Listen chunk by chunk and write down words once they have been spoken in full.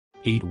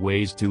8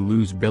 Ways to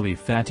Lose Belly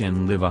Fat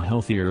and Live a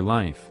Healthier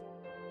Life.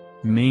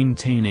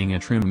 Maintaining a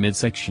trim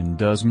midsection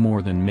does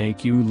more than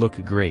make you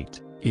look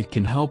great, it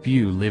can help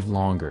you live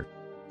longer.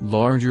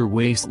 Larger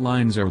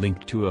waistlines are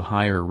linked to a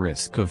higher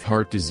risk of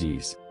heart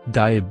disease,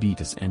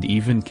 diabetes and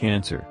even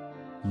cancer.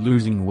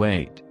 Losing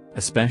weight,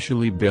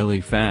 especially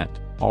belly fat,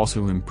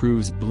 also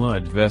improves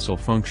blood vessel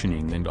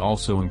functioning and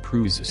also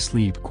improves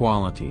sleep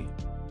quality.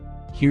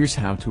 Here's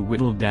how to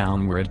whittle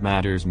down where it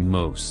matters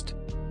most.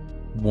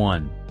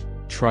 1.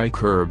 Try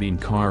curbing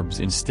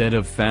carbs instead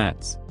of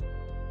fats.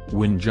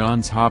 When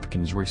Johns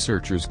Hopkins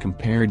researchers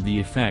compared the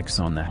effects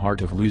on the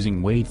heart of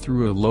losing weight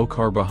through a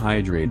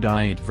low-carbohydrate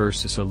diet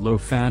versus a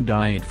low-fat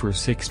diet for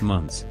 6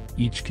 months,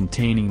 each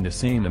containing the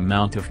same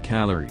amount of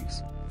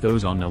calories,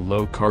 those on a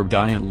low-carb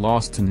diet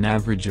lost an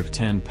average of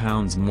 10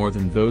 pounds more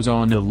than those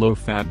on a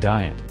low-fat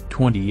diet,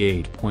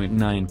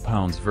 28.9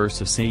 pounds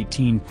versus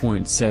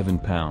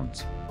 18.7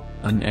 pounds.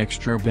 An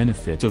extra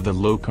benefit of the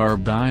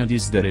low-carb diet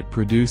is that it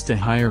produced a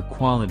higher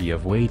quality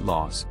of weight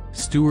loss,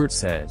 Stewart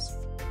says.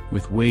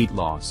 With weight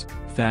loss,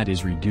 fat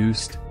is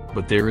reduced,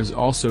 but there is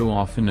also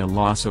often a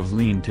loss of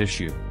lean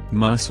tissue,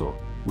 muscle,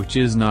 which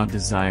is not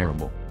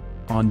desirable.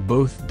 On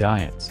both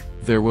diets,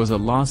 there was a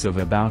loss of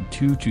about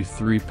 2 to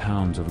 3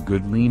 pounds of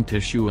good lean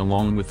tissue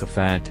along with the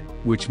fat,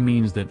 which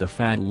means that the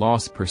fat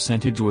loss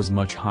percentage was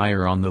much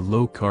higher on the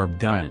low-carb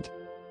diet.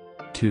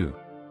 2.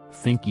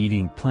 Think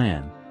eating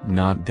plan,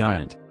 not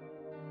diet.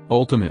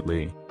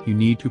 Ultimately, you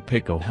need to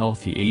pick a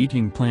healthy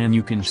eating plan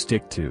you can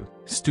stick to,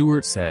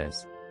 Stewart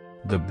says.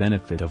 The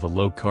benefit of a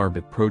low-carb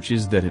approach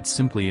is that it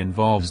simply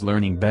involves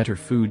learning better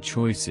food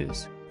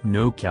choices,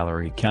 no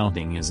calorie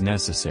counting is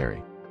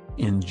necessary.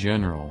 In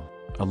general,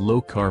 a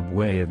low-carb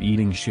way of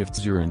eating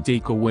shifts your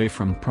intake away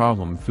from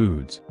problem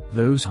foods,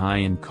 those high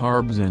in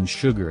carbs and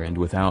sugar and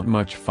without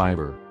much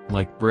fiber,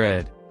 like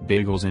bread,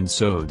 bagels and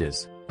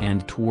sodas,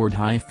 and toward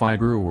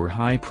high-fiber or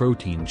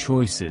high-protein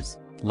choices,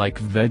 like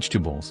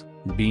vegetables,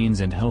 beans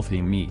and healthy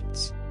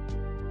meats.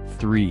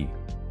 3.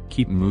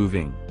 Keep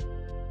moving.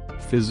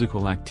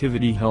 Physical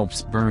activity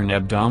helps burn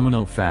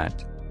abdominal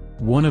fat.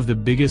 One of the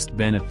biggest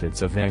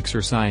benefits of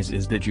exercise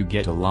is that you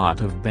get a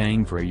lot of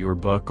bang for your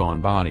buck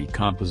on body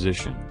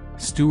composition,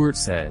 Stewart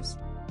says.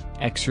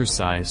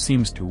 Exercise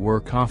seems to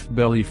work off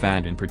belly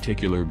fat in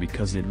particular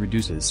because it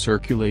reduces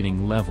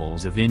circulating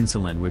levels of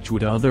insulin which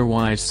would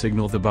otherwise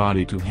signal the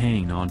body to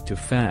hang on to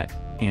fat,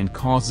 and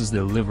causes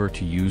the liver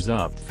to use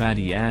up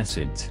fatty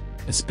acids,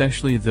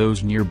 especially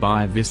those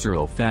nearby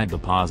visceral fat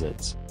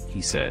deposits,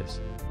 he says.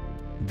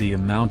 The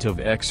amount of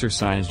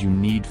exercise you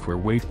need for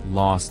weight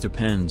loss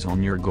depends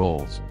on your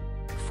goals.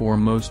 For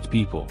most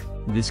people,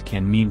 this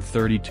can mean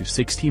 30 to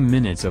 60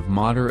 minutes of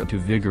moderate to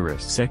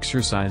vigorous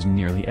exercise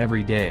nearly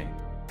every day.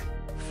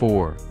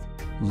 4.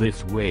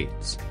 Lift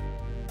weights.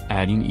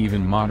 Adding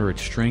even moderate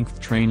strength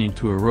training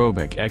to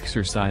aerobic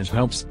exercise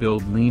helps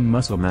build lean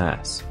muscle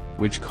mass,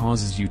 which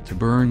causes you to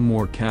burn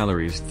more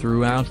calories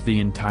throughout the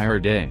entire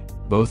day,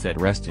 both at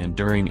rest and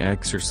during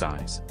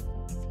exercise.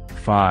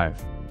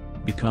 5.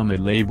 Become a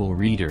label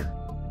reader.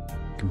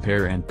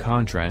 Compare and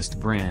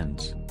contrast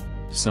brands.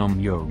 Some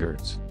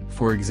yogurts,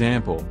 for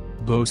example,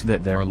 boast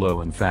that they're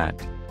low in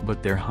fat,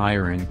 but they're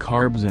higher in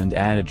carbs and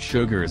added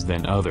sugars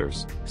than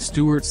others,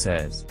 Stewart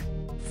says.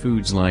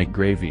 Foods like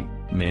gravy,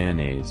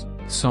 mayonnaise,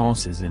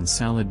 sauces and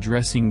salad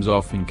dressings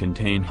often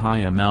contain high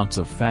amounts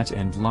of fat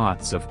and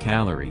lots of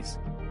calories.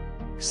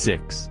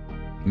 6.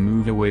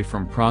 Move away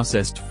from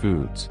processed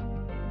foods.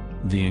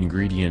 The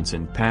ingredients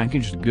in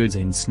packaged goods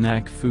and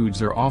snack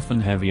foods are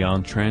often heavy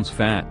on trans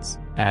fats,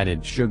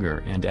 added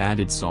sugar and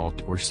added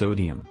salt or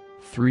sodium,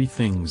 3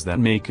 things that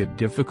make it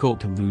difficult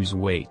to lose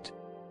weight.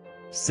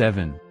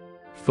 7.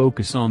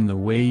 Focus on the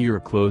way your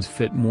clothes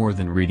fit more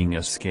than reading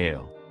a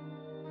scale.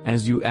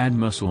 As you add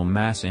muscle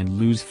mass and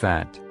lose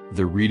fat,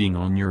 the reading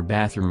on your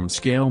bathroom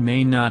scale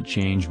may not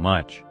change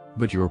much,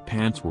 but your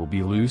pants will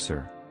be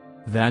looser.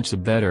 That's a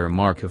better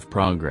mark of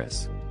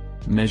progress.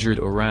 Measured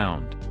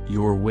around,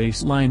 your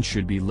waistline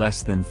should be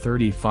less than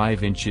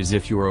 35 inches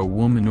if you're a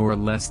woman or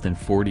less than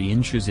 40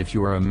 inches if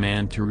you're a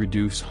man to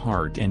reduce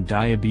heart and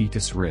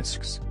diabetes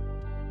risks.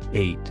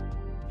 8.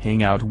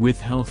 Hang out with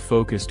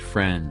health-focused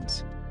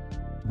friends.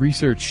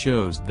 Research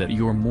shows that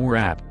you're more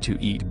apt to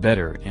eat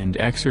better and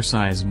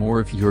exercise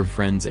more if your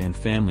friends and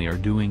family are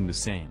doing the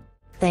same.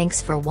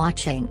 Thanks for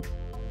watching.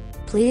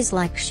 Please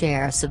like,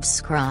 share,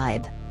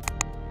 subscribe.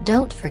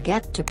 Don't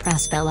forget to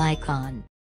press bell icon.